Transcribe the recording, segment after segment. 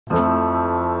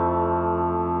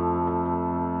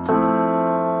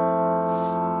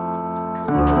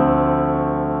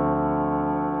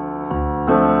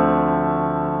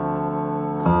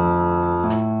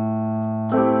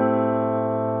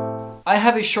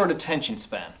have a short attention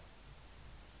span.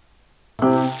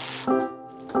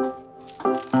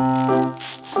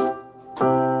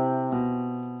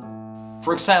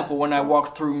 For example, when I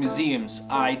walk through museums,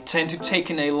 I tend to take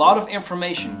in a lot of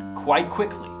information quite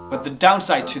quickly. But the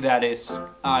downside to that is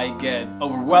I get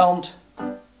overwhelmed,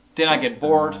 then I get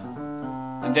bored,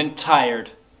 and then tired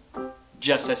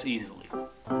just as easily.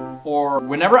 Or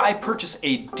whenever I purchase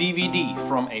a DVD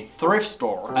from a thrift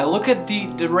store, I look at the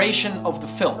duration of the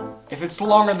film. If it's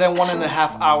longer than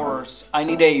 1.5 hours, I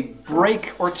need a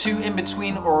break or two in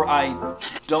between, or I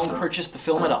don't purchase the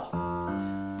film at all.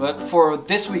 But for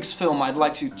this week's film, I'd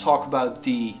like to talk about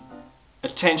the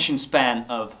attention span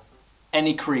of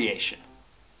any creation.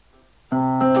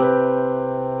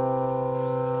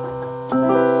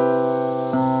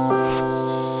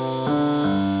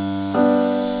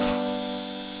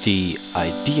 The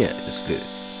idea is the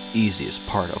easiest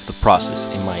part of the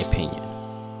process, in my opinion.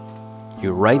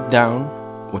 You write down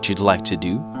what you'd like to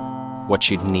do,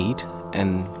 what you'd need,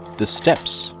 and the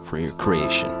steps for your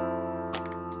creation.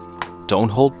 Don't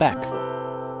hold back.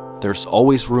 There's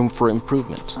always room for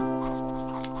improvement.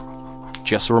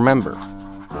 Just remember,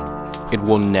 it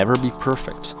will never be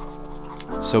perfect,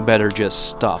 so better just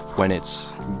stop when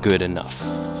it's good enough.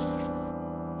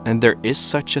 And there is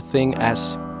such a thing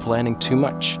as planning too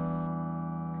much.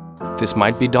 This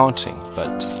might be daunting,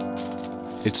 but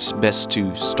it's best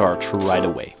to start right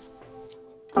away.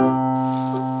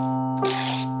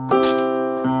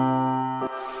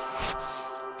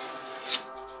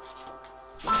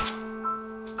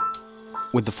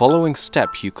 With the following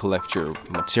step, you collect your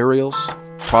materials,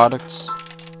 products,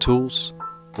 tools,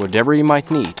 whatever you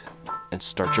might need, and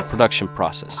start your production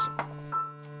process.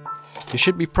 You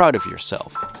should be proud of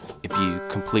yourself if you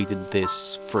completed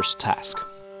this first task,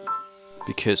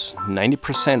 because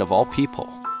 90% of all people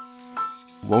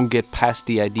won't get past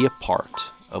the idea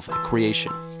part of a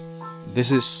creation.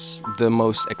 This is the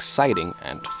most exciting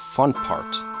and fun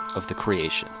part of the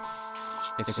creation.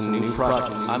 It's a new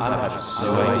project. I'm having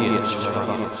no ideas.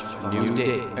 New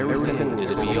day. Everything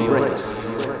is being great.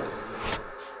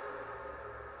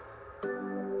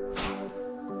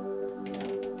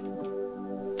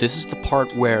 This is the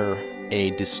part where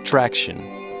a distraction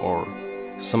or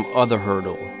some other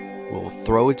hurdle will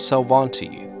throw itself onto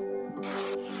you.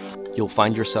 You'll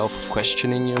find yourself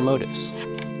questioning your motives.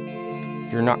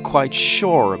 You're not quite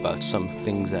sure about some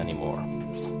things anymore.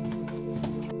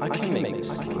 I can make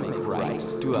this right.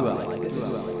 Do I like this?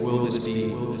 Will this be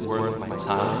worth my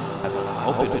time?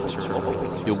 I hope it will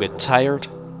turn. You'll get tired,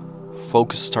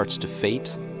 focus starts to fade,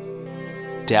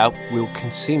 doubt will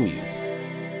consume you.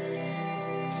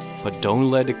 But don't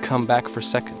let it come back for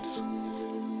seconds.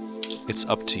 It's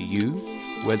up to you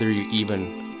whether you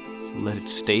even let it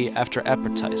stay after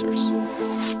appetizers.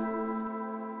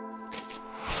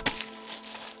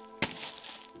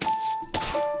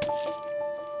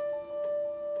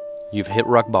 You've hit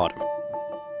rock bottom.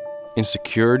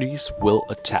 Insecurities will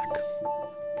attack.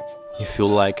 You feel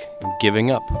like giving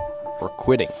up or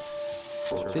quitting.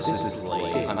 This is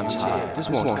late. I'm tired. This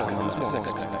won't come out as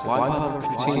expected. Why bother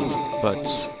continuing? But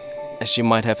as you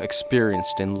might have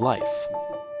experienced in life,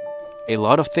 a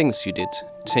lot of things you did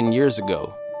 10 years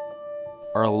ago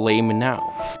are lame now,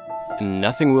 and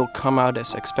nothing will come out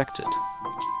as expected.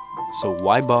 So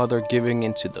why bother giving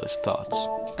into those thoughts?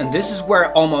 And this is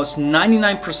where almost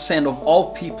 99% of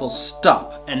all people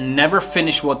stop and never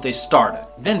finish what they started.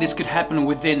 Then this could happen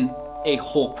within a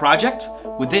whole project,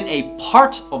 within a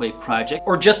part of a project,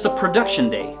 or just a production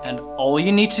day. And all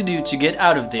you need to do to get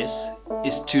out of this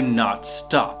is to not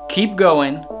stop. Keep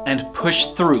going and push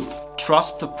through.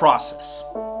 Trust the process.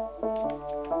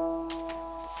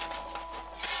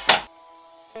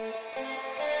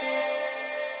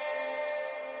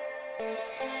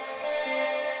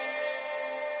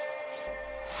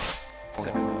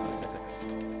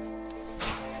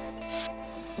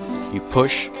 You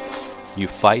push, you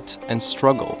fight and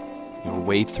struggle your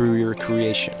way through your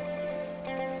creation.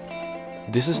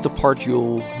 This is the part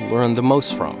you'll learn the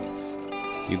most from.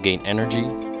 You gain energy,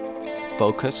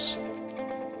 focus,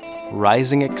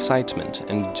 rising excitement,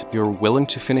 and you're willing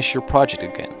to finish your project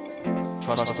again.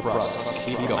 Trust the process.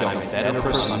 Keep going. I'm a better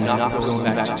person. I'm not going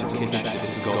back to the kitchen. This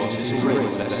is going to be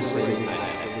the best thing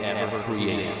I've ever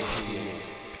created.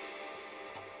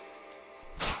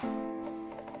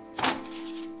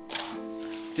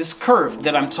 This curve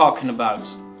that I'm talking about,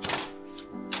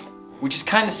 which is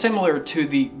kind of similar to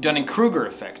the Dunning-Kruger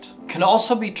effect, can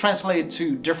also be translated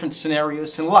to different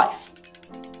scenarios in life.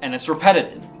 And it's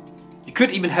repetitive. You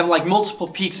could even have like multiple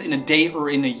peaks in a day or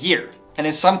in a year. And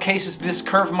in some cases this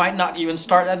curve might not even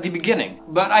start at the beginning.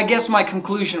 But I guess my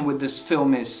conclusion with this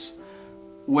film is,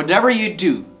 whatever you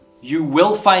do, you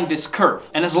will find this curve.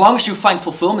 And as long as you find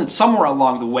fulfillment somewhere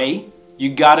along the way,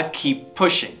 you gotta keep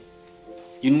pushing.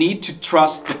 You need to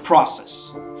trust the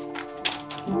process.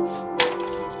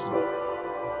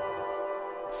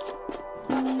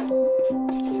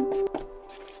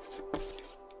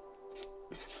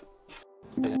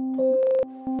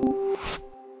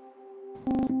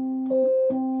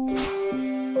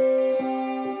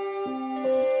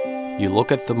 You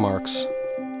look at the marks,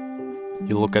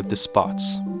 you look at the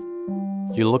spots,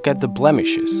 you look at the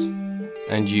blemishes,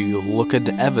 and you look at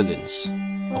the evidence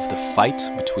of the fight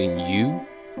between you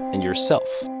and yourself.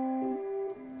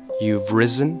 You've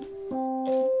risen,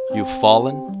 you've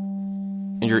fallen,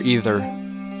 and you're either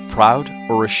proud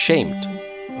or ashamed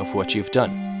of what you've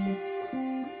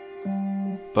done.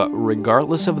 But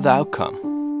regardless of the outcome,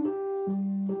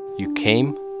 you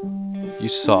came, you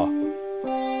saw,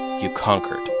 you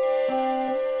conquered.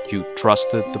 You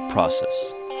trusted the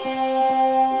process.